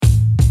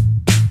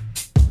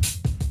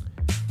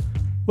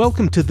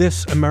Welcome to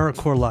This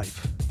AmeriCorps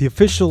Life, the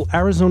official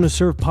Arizona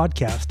Serve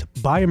podcast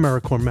by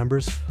AmeriCorps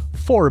members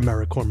for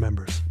AmeriCorps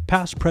members,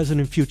 past, present,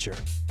 and future.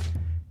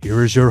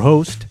 Here is your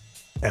host,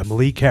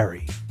 Emily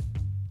Carey.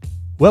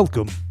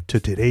 Welcome to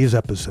today's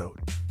episode.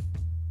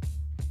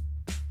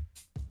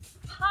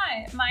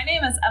 Hi, my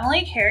name is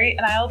Emily Carey,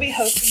 and I will be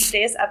hosting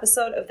today's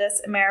episode of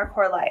This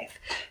AmeriCorps Life.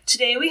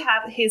 Today we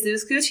have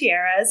Jesus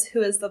Gutierrez,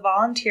 who is the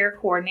volunteer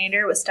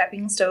coordinator with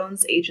Stepping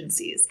Stones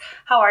Agencies.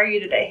 How are you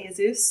today,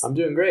 Jesus? I'm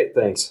doing great,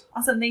 thanks.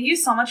 Awesome. Thank you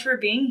so much for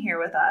being here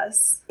with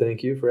us.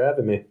 Thank you for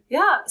having me.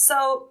 Yeah,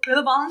 so you're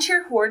the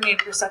volunteer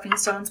coordinator for Stepping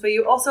Stones, but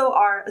you also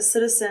are a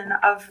citizen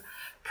of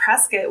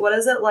Prescott. What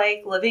is it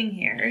like living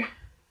here?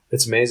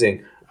 It's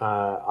amazing.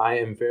 I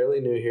am fairly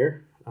new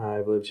here.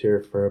 I've lived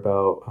here for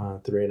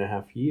about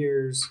 3.5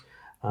 years.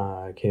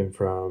 I came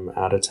from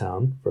out of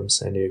town, from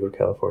San Diego,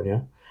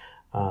 California,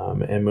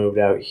 and moved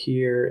out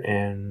here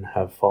and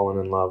have fallen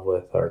in love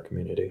with our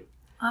community.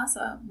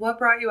 Awesome. What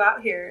brought you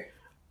out here?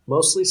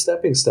 Mostly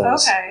Stepping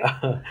Stones.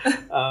 Okay.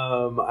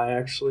 I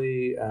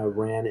actually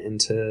ran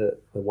into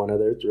one of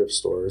their thrift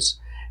stores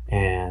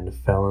and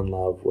fell in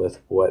love with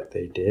what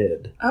they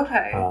did.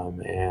 Okay.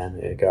 And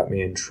it got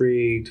me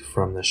intrigued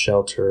from the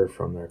shelter,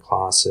 from their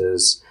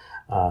classes.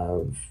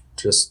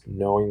 Just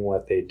knowing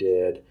what they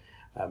did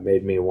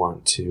made me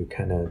want to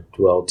kind of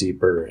dwell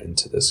deeper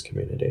into this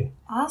community.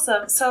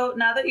 Awesome. So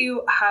now that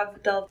you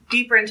have delved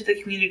deeper into the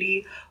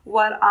community,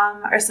 what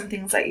are some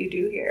things that you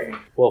do here?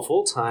 Well,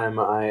 full-time,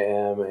 I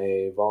am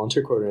a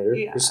volunteer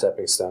coordinator for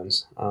Stepping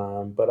Stones,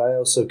 but I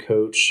also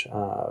coach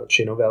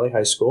Chino Valley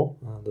High School,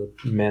 the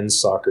men's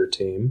soccer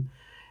team,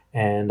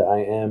 and I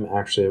am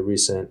actually a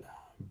recent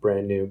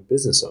brand new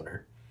business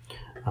owner.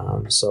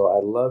 So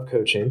I love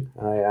coaching.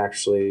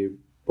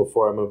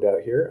 Before I moved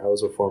out here, I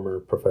was a former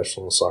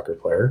professional soccer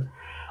player.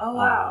 Oh,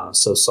 wow.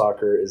 So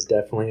soccer is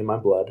definitely in my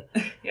blood.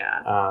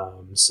 Yeah.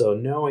 So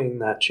knowing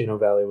that Chino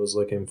Valley was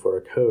looking for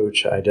a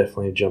coach, I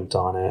definitely jumped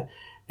on it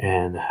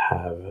and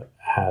have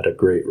had a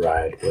great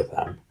ride with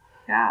them.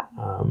 Yeah.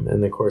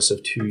 In the course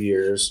of 2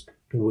 years,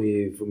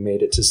 we've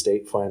made it to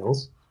state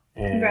finals.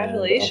 And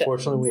congratulations.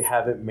 Unfortunately,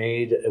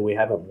 we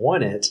haven't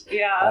won it.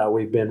 Yeah.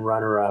 We've been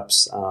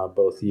runner-ups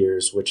both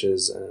years, which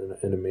is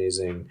an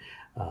amazing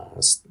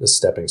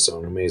stepping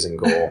stone, amazing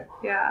goal.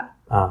 Yeah.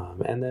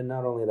 And then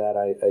not only that,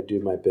 I do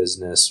my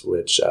business,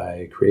 which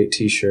I create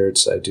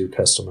t-shirts, I do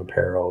custom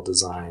apparel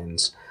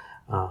designs,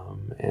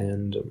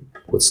 and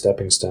with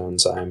Stepping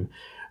Stones, I'm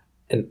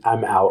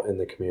out in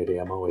the community.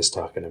 I'm always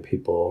talking to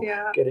people,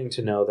 getting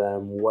to know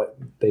them, what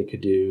they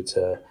could do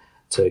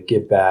to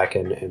give back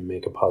and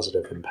make a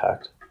positive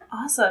impact.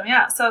 Awesome.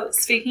 Yeah. So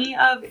speaking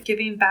of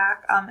giving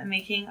back and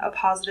making a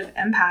positive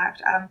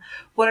impact,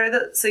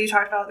 so you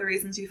talked about the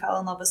reasons you fell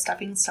in love with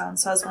Stepping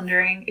Stones. So I was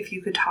wondering if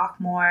you could talk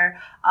more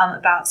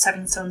about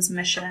Stepping Stones'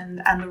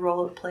 mission and the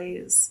role it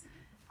plays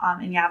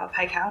in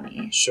Yavapai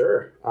County.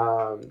 Sure.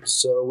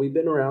 So we've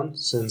been around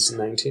since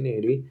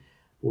 1980.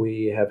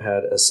 We have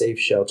had a safe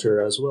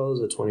shelter as well as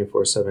a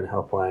 24/7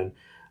 helpline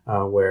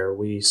where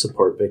we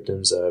support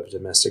victims of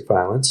domestic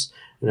violence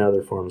and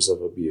other forms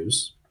of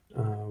abuse.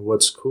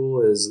 What's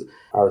cool is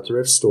our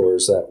thrift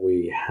stores that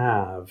we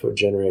have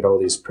generate all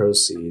these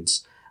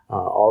proceeds.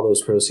 All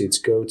those proceeds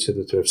go to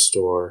the thrift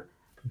store,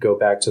 go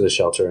back to the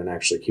shelter, and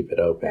actually keep it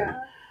open.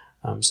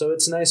 Yeah. So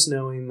it's nice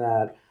knowing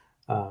that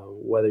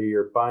whether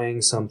you're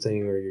buying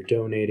something or you're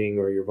donating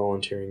or you're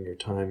volunteering your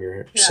time,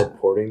 you're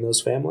supporting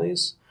those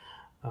families.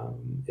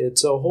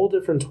 It's a whole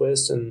different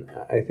twist, and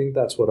I think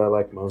that's what I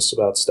like most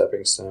about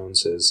Stepping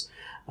Stones is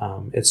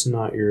it's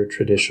not your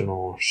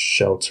traditional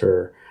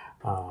shelter.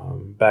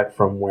 Back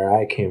from where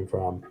I came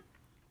from,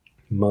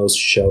 most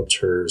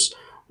shelters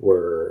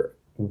were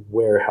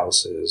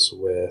warehouses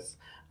with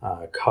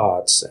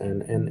cots,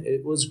 and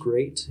it was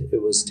great.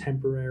 It was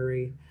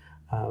temporary,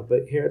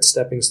 but here at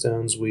Stepping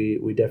Stones,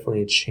 we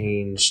definitely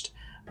changed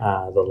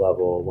the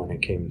level when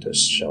it came to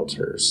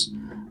shelters.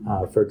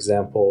 For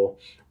example,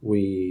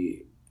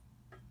 we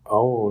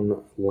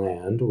own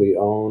land, we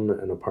own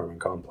an apartment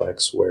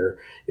complex where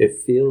it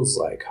feels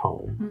like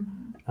home.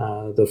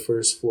 Mm-hmm. The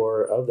first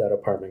floor of that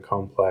apartment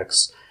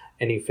complex,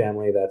 any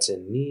family that's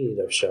in need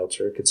of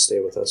shelter could stay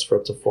with us for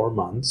up to 4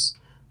 months.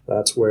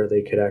 That's where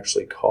they could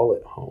actually call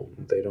it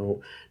home. They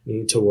don't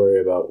need to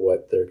worry about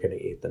what they're going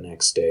to eat the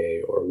next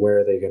day or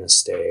where they're going to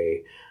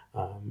stay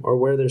or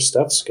where their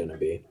stuff's going to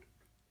be.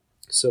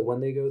 So when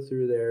they go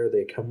through there,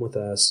 they come with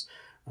us.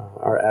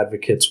 Our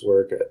advocates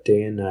work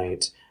day and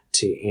night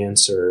to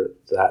answer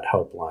that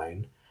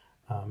helpline.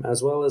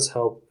 As well as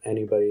help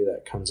anybody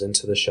that comes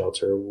into the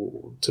shelter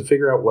to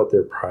figure out what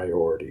their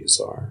priorities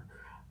are.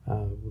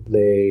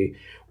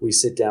 We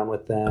sit down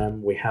with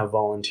them. We have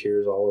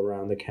volunteers all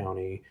around the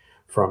county,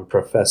 from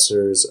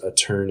professors,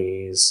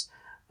 attorneys,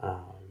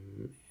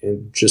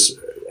 and just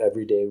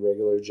everyday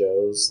regular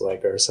Joes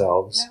like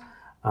ourselves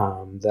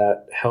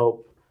that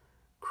help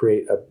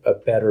create a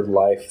better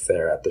life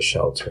there at the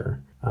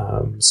shelter.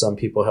 Some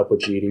people help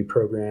with GED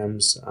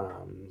programs.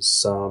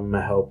 Some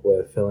help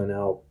with filling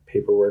out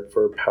paperwork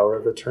for power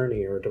of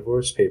attorney or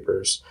divorce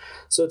papers.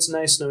 So it's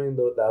nice knowing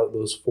that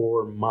those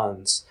 4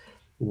 months,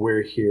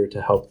 we're here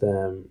to help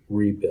them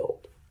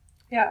rebuild.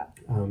 Yeah.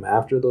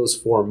 After those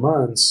 4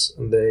 months,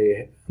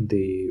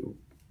 the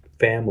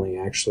family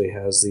actually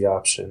has the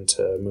option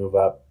to move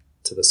up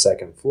to the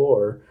second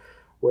floor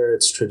where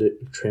it's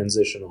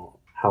transitional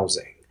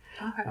housing.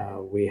 Okay.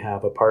 We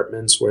have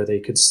apartments where they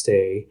could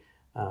stay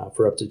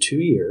for up to 2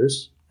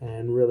 years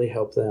and really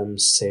help them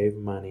save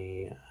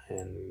money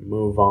and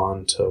move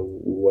on to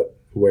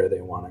where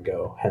they want to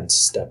go, hence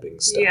stepping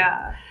stone.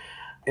 Yeah.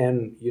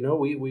 And,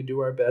 we do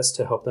our best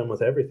to help them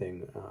with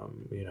everything,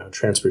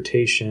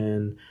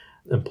 transportation,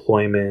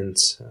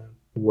 employment,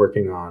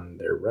 working on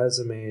their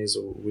resumes.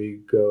 We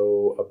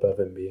go above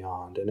and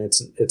beyond. And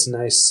it's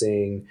nice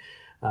seeing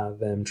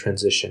them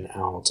transition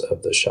out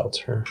of the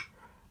shelter.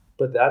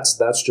 But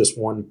that's just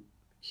one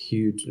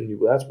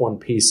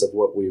piece of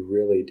what we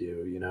really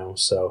do,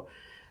 So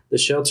the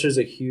shelter is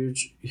a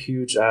huge,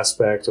 huge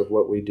aspect of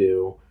what we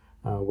do.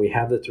 We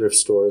have the thrift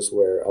stores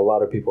where a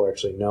lot of people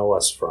actually know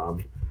us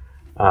from.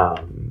 A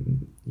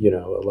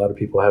lot of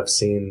people have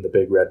seen the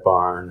Big Red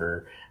Barn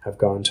or have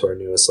gone to our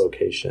newest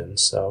location.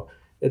 So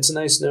it's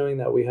nice knowing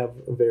that we have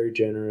very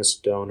generous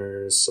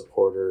donors,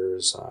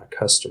 supporters,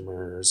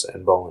 customers,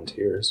 and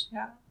volunteers.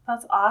 Yeah,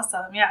 that's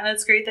awesome. Yeah, and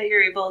it's great that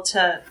you're able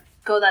to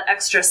go that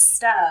extra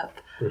step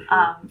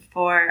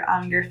for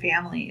your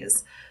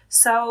families.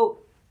 So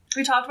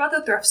we talked about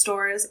the thrift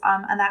stores,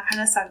 and that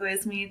kind of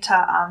segues me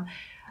to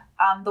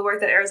the work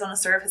that Arizona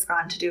Serve has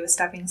gotten to do with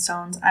Stepping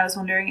Stones. I was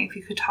wondering if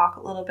you could talk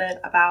a little bit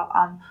about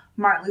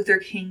Martin Luther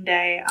King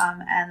Day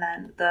and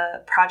then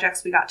the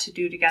projects we got to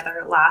do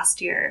together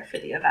last year for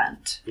the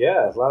event.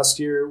 Yeah, last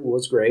year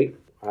was great.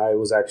 I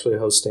was actually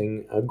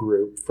hosting a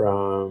group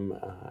from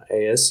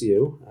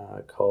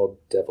ASU called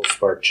Devil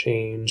Spark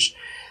Change.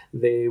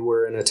 They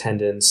were in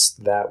attendance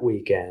that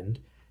weekend,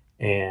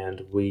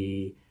 and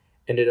we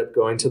ended up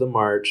going to the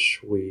march.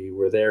 We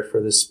were there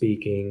for the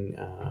speaking,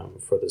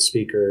 for the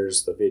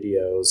speakers, the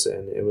videos,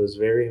 and it was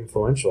very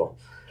influential.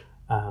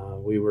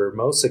 We were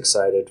most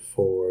excited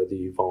for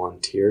the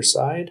volunteer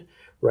side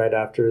right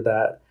after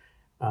that,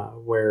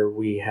 where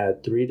we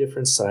had 3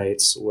 different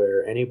sites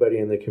where anybody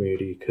in the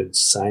community could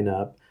sign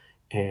up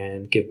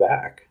and give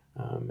back.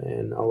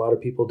 And a lot of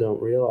people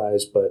don't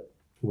realize, but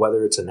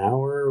whether it's an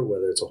hour,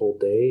 whether it's a whole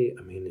day,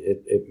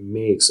 it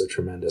makes a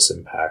tremendous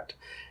impact.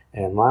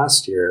 And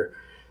last year,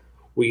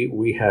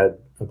 we had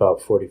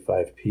about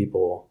 45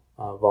 people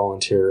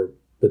volunteer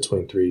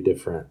between 3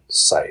 different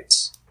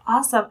sites.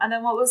 Awesome. And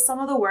then what was some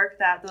of the work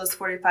that those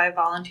 45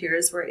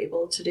 volunteers were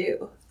able to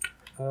do?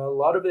 A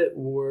lot of it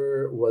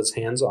was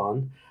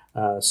hands-on.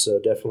 So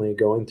definitely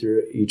going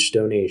through each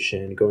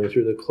donation, going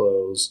through the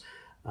clothes,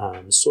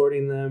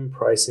 sorting them,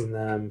 pricing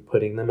them,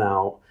 putting them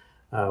out.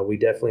 We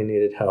definitely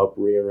needed help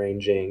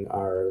rearranging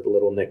our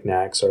little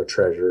knickknacks, our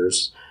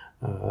treasures.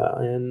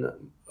 And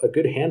a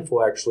good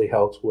handful actually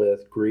helped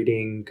with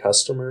greeting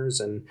customers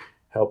and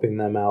helping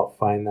them out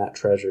find that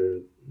treasure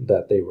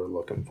that they were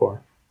looking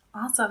for.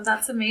 Awesome.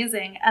 That's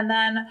amazing. And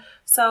then,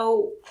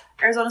 so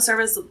Arizona Serve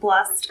is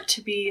blessed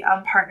to be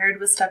partnered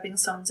with Stepping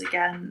Stones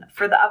again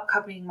for the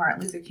upcoming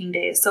Martin Luther King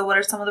Day. So what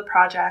are some of the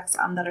projects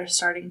that are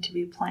starting to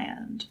be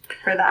planned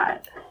for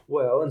that?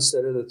 Well,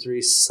 instead of the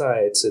 3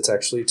 sites, it's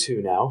actually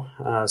 2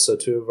 now. So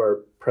 2 of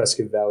our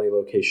Prescott Valley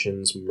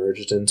locations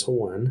merged into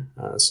 1.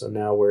 So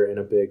now we're in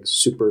a big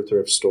super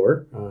thrift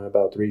store,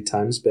 about 3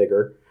 times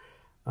bigger.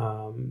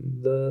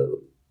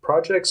 The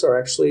projects are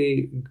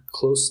actually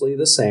closely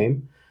the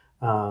same.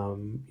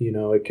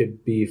 It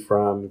could be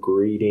from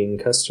greeting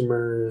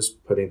customers,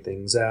 putting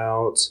things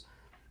out,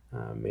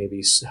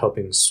 maybe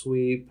helping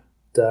sweep,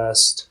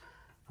 dust,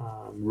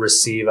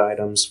 receive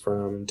items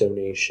from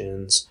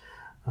donations.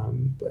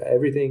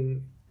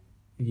 Everything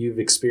you've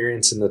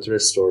experienced in the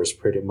thrift store is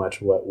pretty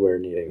much what we're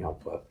needing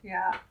help with.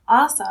 Yeah,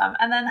 awesome.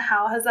 And then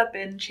how has that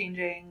been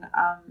changing,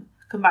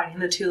 combining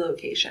the 2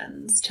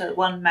 locations to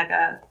 1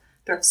 mega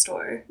thrift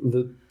store?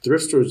 The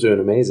thrift store is doing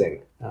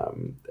amazing.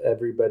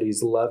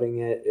 Everybody's loving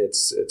it.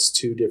 It's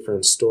 2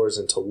 different stores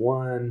into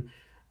 1.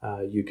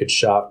 You could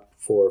shop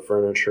for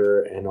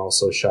furniture and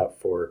also shop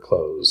for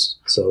clothes.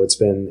 So it's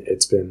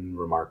been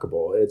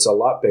remarkable. It's a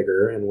lot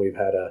bigger, and we've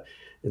had to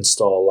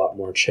install a lot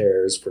more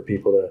chairs for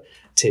people to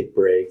take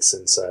breaks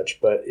and such.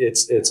 But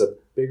it's a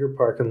bigger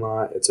parking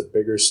lot. It's a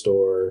bigger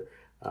store.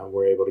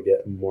 We're able to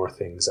get more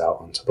things out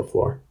onto the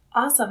floor.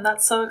 Awesome.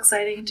 That's so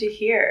exciting to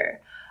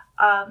hear.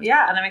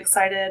 And I'm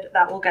excited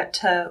that we'll get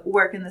to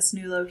work in this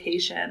new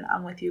location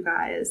with you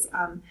guys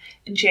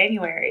in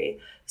January.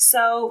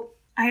 So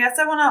I guess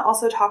I want to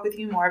also talk with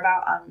you more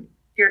about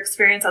your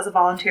experience as a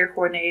volunteer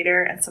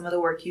coordinator and some of the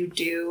work you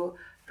do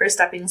for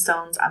Stepping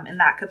Stones in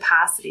that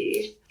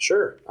capacity.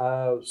 Sure.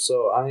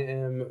 So I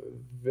am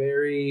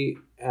very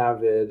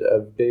a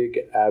big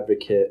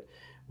advocate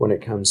when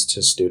it comes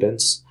to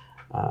students.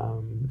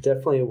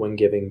 Definitely when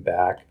giving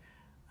back.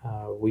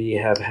 We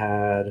have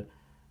had...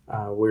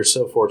 we're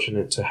so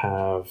fortunate to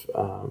have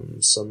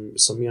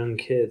some young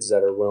kids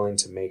that are willing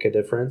to make a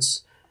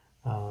difference.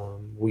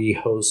 We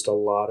host a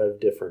lot of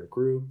different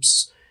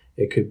groups.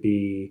 It could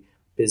be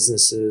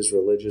businesses,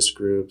 religious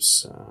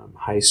groups,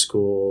 high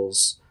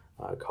schools,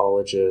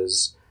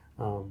 colleges.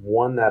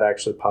 One that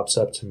actually pops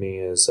up to me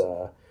is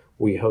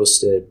we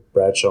hosted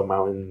Bradshaw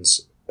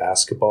Mountains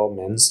basketball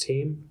men's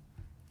team,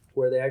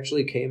 where they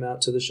actually came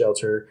out to the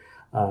shelter,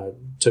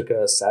 took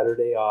a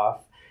Saturday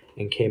off,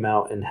 and came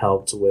out and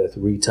helped with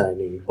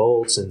retightening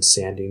bolts and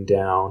sanding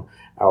down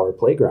our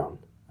playground.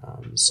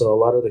 So a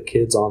lot of the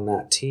kids on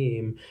that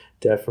team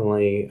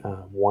definitely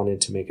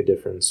wanted to make a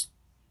difference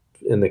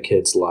in the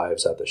kids'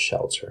 lives at the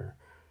shelter.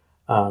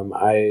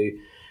 I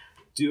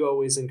do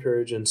always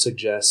encourage and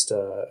suggest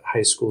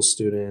high school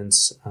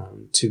students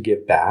to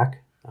give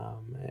back.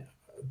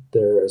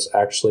 There's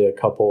actually a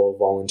couple of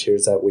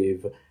volunteers that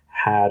we've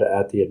had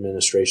at the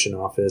administration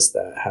office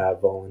that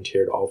have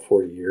volunteered all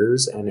 4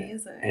 years and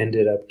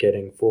ended up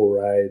getting full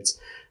rides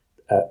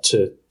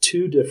to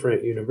 2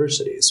 different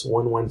universities.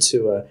 One went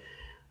to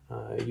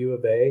U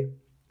of A,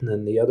 and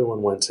then the other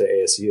one went to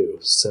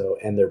ASU. So,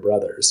 and they're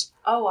brothers.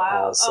 Oh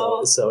wow!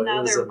 So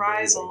now they're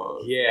amazing.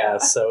 Rivals. Yeah,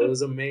 so it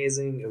was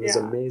amazing. It was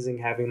amazing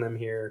having them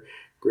here.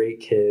 Great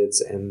kids,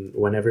 and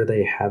whenever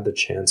they had the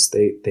chance,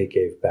 they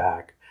gave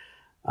back.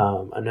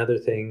 Another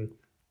thing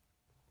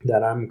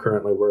that I'm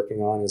currently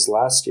working on is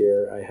last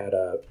year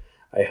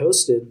I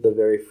hosted the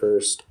very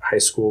first high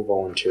school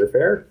volunteer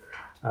fair,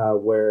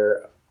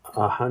 where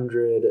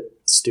 100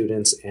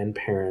 students and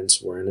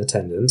parents were in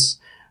attendance.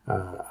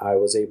 I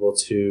was able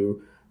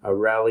to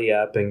rally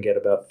up and get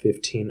about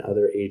 15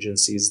 other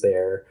agencies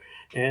there.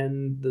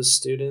 And the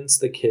students,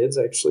 the kids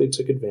actually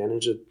took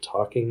advantage of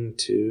talking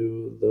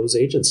to those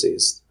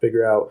agencies,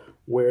 figure out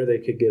where they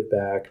could give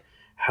back,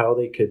 how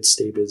they could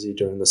stay busy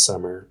during the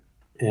summer.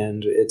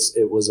 And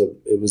it was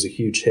a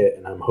huge hit,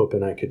 and I'm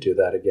hoping I could do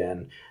that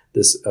again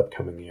this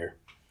upcoming year.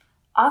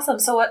 Awesome.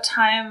 So what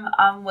time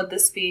would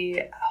this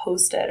be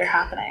hosted or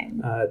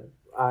happening?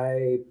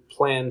 I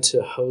plan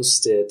to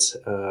host it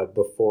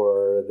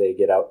before they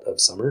get out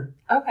of summer.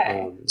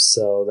 Okay.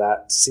 So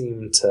that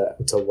seemed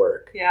to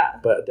work. Yeah.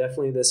 But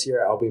definitely this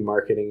year I'll be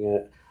marketing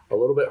it a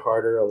little bit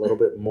harder, a little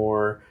bit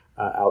more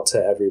out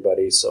to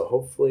everybody. So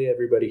hopefully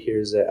everybody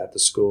hears it at the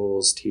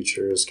schools,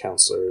 teachers,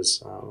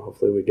 counselors.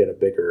 Hopefully we get a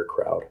bigger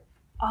crowd.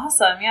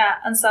 Awesome. Yeah.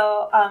 And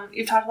so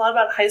you've talked a lot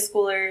about high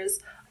schoolers,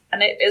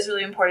 and it is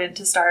really important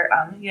to start,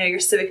 your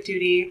civic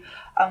duty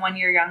when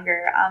you're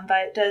younger.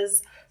 But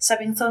does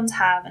Stepping Stones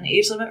have an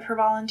age limit for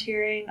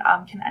volunteering?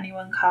 Can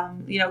anyone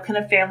come? Can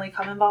a family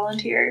come and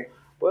volunteer?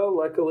 Well,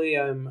 luckily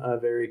I'm a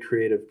very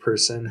creative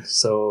person.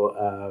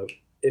 So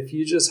if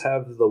you just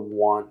have the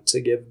want to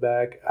give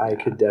back, I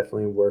could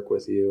definitely work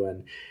with you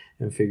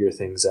and figure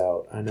things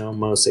out. I know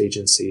most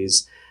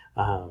agencies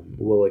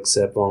will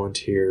accept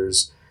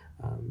volunteers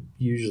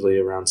usually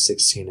around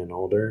 16 and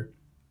older.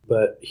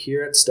 But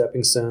here at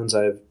Stepping Stones,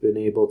 I've been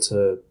able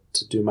to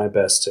do my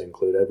best to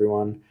include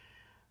everyone.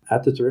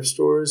 At the thrift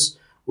stores,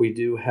 we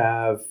do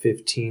have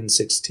 15,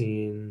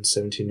 16,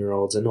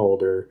 17-year-olds and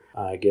older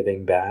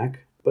giving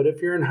back. But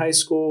if you're in high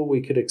school,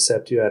 we could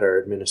accept you at our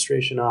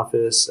administration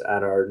office,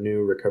 at our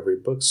new recovery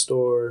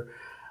bookstore.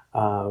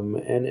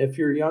 And if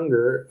you're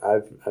younger,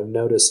 I've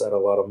noticed that a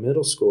lot of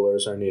middle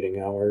schoolers are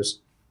needing hours.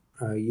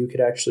 You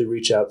could actually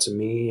reach out to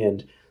me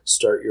and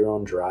start your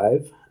own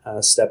drive.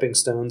 Stepping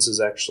Stones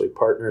is actually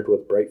partnered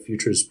with Bright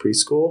Futures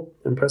Preschool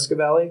in Prescott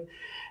Valley.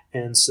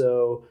 And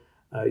so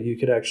you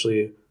could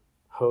actually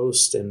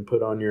host and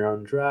put on your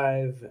own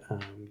drive,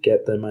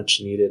 get the much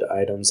needed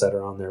items that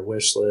are on their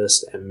wish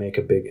list, and make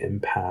a big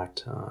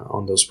impact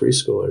on those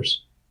preschoolers.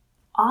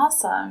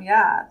 Awesome.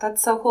 Yeah,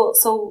 that's so cool.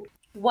 So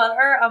what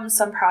are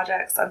some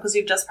projects, because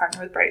you've just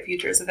partnered with Bright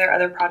Futures, are there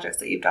other projects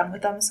that you've done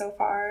with them so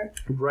far?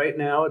 Right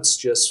now, it's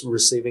just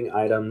receiving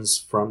items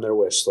from their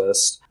wish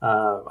list.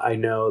 I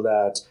know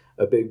that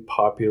a big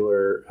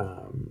popular,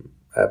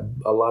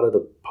 a lot of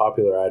the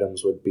popular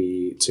items would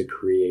be to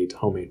create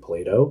homemade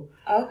Play-Doh.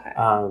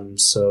 Okay.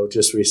 So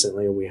just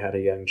recently, we had a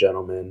young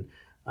gentleman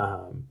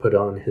put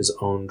on his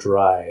own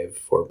drive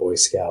for Boy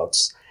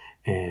Scouts,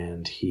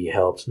 and he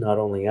helped not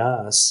only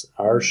us,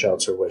 our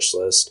shelter wish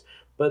list,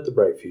 but the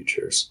Bright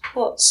Futures.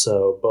 Cool.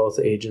 So both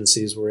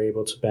agencies were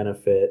able to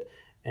benefit,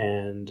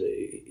 and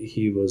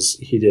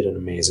he did an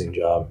amazing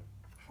job.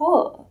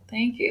 Cool.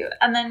 Thank you.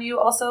 And then you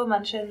also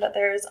mentioned that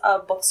there's a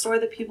bookstore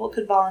that people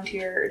could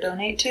volunteer or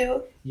donate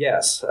to.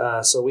 Yes.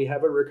 So we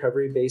have a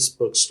recovery-based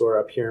bookstore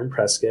up here in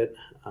Prescott.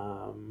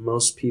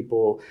 Most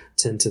people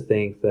tend to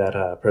think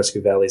that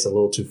Prescott Valley is a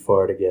little too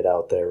far to get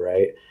out there,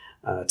 right?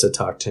 To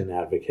talk to an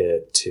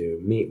advocate, to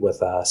meet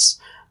with us.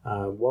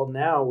 Well,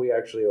 now we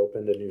actually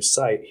opened a new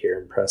site here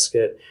in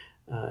Prescott.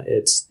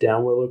 It's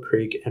down Willow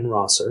Creek and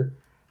Rosser.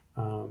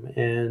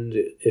 And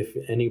if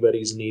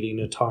anybody's needing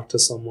to talk to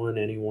someone,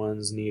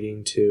 anyone's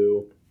needing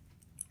to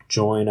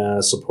join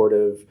a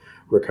supportive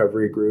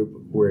recovery group,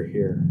 we're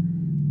here.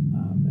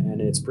 And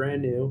it's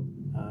brand new.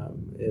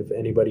 If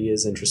anybody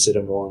is interested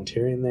in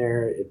volunteering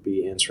there, it'd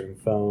be answering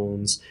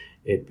phones,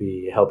 it'd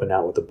be helping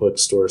out with the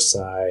bookstore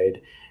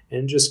side,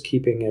 and just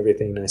keeping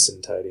everything nice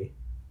and tidy.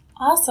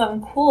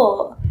 Awesome.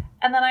 Cool.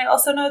 And then I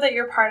also know that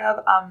you're part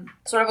of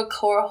sort of a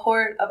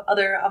cohort of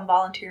other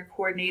volunteer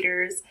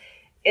coordinators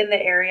in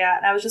the area.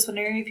 And I was just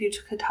wondering if you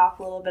could talk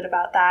a little bit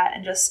about that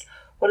and just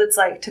what it's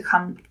like to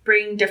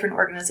bring different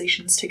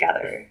organizations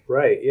together.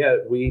 Right. Yeah,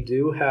 we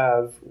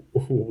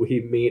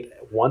meet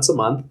once a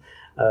month.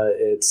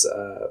 It's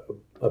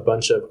a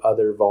bunch of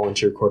other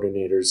volunteer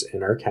coordinators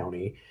in our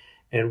county,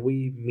 and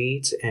we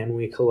meet and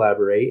we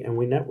collaborate and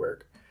we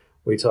network.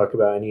 We talk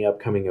about any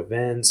upcoming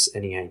events,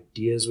 any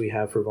ideas we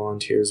have for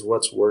volunteers,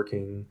 what's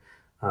working,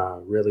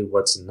 really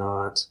what's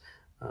not.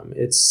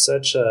 It's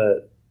such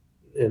an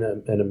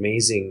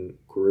amazing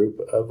group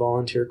of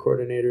volunteer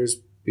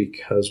coordinators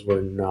because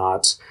we're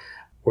not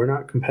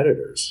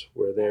competitors.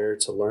 We're there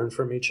to learn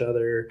from each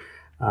other.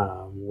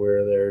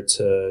 We're there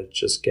to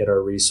just get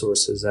our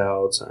resources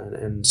out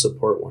and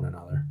support one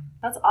another.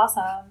 That's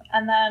awesome.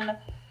 And then,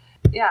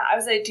 I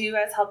would say, do you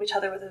guys help each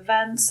other with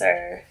events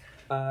or?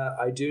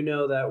 I do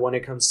know that when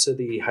it comes to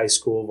the high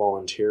school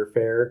volunteer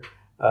fair,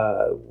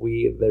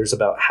 there's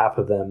about half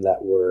of them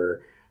that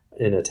were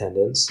in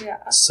attendance.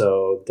 Yeah.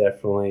 So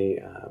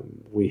definitely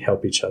we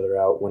help each other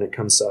out. When it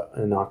comes to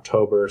in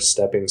October,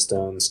 Stepping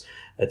Stones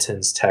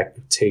attends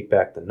Take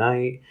Back the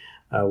Night,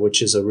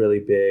 which is a really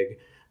big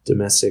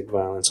domestic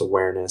violence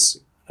awareness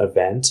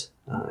event.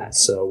 Okay.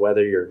 So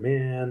whether you're a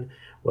man,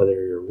 whether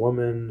you're a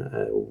woman,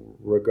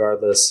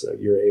 regardless,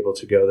 you're able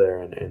to go there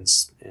and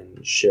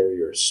share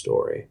your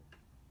story.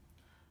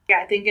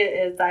 Yeah, I think it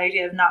is the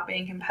idea of not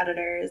being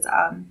competitors,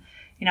 and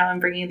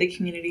bringing the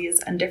communities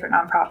and different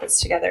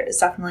nonprofits together is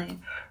definitely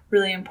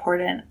really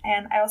important.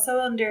 And I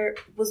also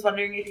was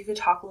wondering if you could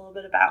talk a little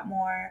bit about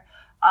more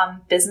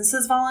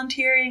businesses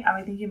volunteering.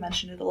 I think you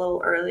mentioned it a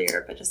little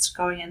earlier, but just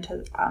going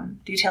into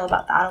detail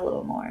about that a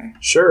little more.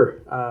 Sure.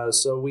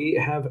 So we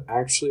have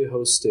actually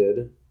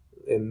hosted,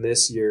 in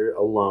this year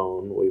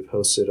alone, we've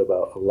hosted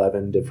about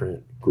 11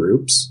 different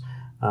groups.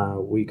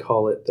 We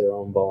call it their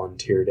own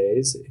volunteer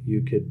days.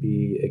 It could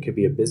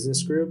be a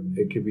business group.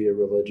 It could be a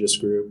religious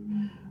group.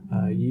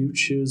 You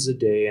choose the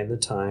day and the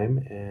time,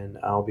 and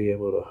I'll be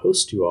able to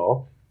host you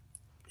all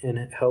and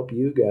help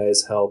you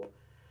guys help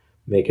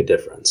make a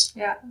difference.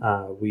 Yeah.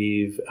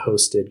 We've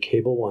hosted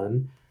Cable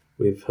One.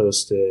 We've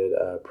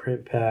hosted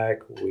Print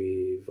Pack.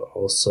 We've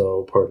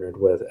also partnered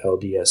with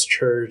LDS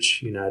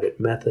Church, United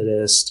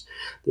Methodist.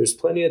 There's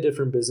plenty of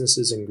different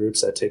businesses and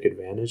groups that take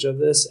advantage of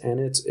this, and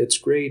it's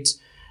great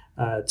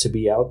to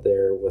be out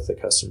there with the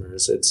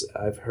customers.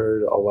 I've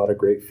heard a lot of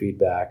great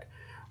feedback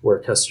where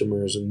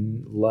customers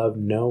love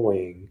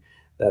knowing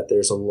that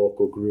there's a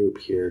local group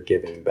here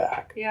giving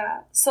back.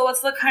 Yeah. So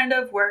what's the kind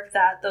of work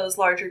that those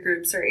larger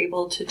groups are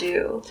able to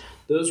do?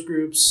 Those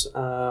groups,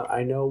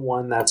 I know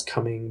one that's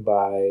coming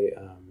by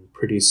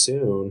pretty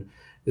soon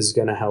is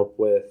going to help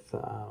with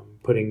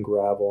putting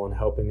gravel and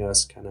helping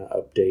us kind of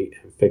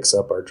update and fix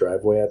up our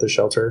driveway at the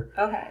shelter.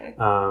 Okay.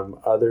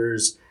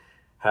 Others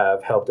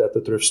have helped at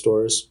the thrift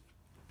stores,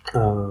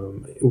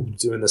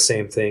 doing the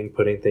same thing,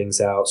 putting things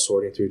out,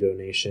 sorting through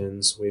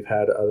donations. We've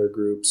had other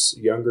groups,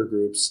 younger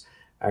groups,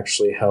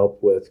 actually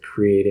help with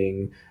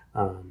creating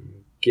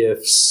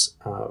gifts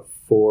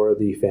for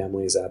the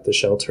families at the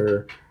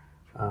shelter.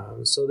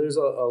 So there's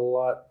a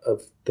lot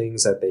of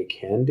things that they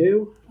can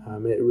do.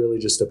 It really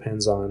just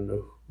depends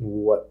on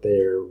what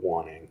they're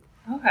wanting.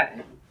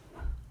 Okay.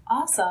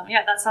 Awesome.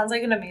 Yeah, that sounds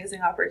like an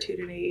amazing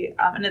opportunity.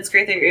 And it's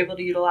great that you're able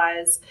to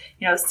utilize,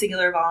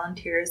 singular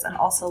volunteers and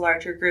also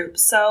larger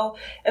groups. So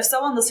if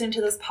someone listening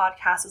to this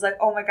podcast is like,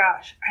 oh my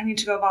gosh, I need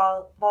to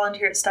go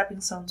volunteer at Stepping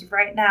Stones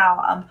right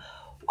now,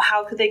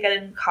 how could they get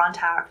in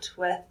contact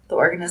with the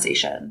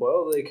organization?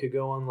 Well, they could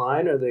go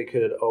online or they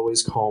could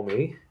always call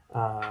me.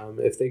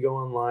 If they go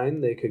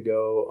online, they could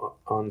go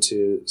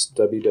onto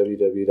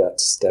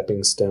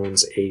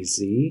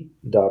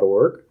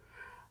www.steppingstonesaz.org.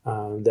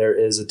 There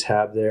is a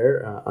tab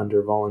there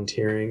under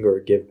volunteering or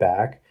give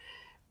back,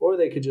 or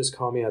they could just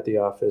call me at the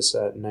office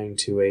at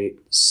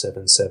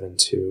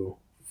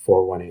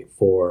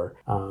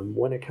 928-772-4184.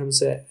 When it comes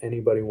to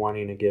anybody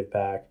wanting to give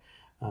back,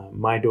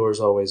 my door's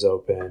always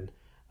open.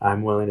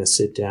 I'm willing to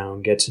sit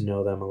down, get to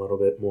know them a little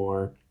bit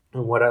more.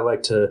 And what I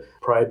like to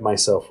pride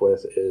myself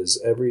with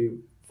is every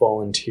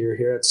volunteer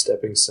here at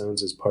Stepping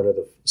Stones is part of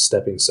the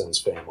Stepping Stones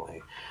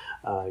family.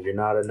 You're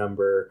not a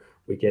number.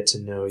 We get to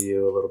know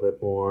you a little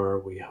bit more.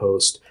 We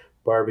host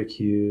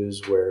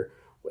barbecues where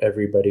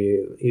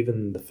everybody,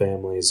 even the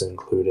family, is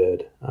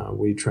included.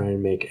 We try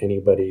and make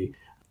anybody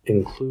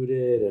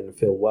included and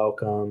feel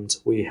welcomed.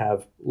 We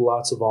have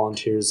lots of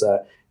volunteers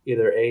that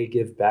either A,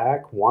 give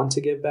back, want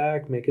to give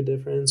back, make a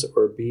difference,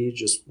 or B,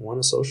 just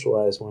want to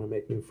socialize, want to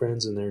make new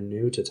friends, and they're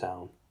new to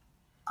town.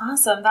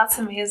 Awesome. That's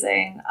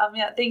amazing.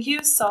 Thank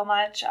you so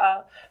much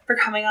for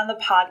coming on the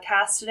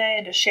podcast today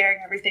and just sharing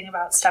everything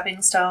about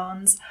Stepping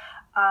Stones.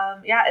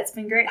 It's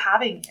been great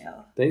having you.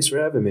 Thanks for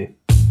having me.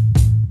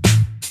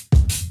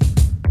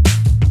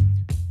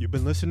 You've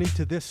been listening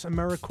to This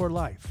AmeriCorps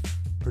Life,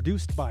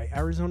 produced by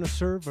Arizona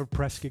Serve of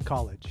Prescott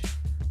College.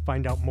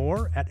 Find out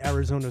more at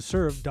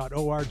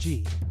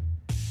arizonaserve.org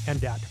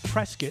and at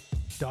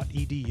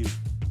prescott.edu.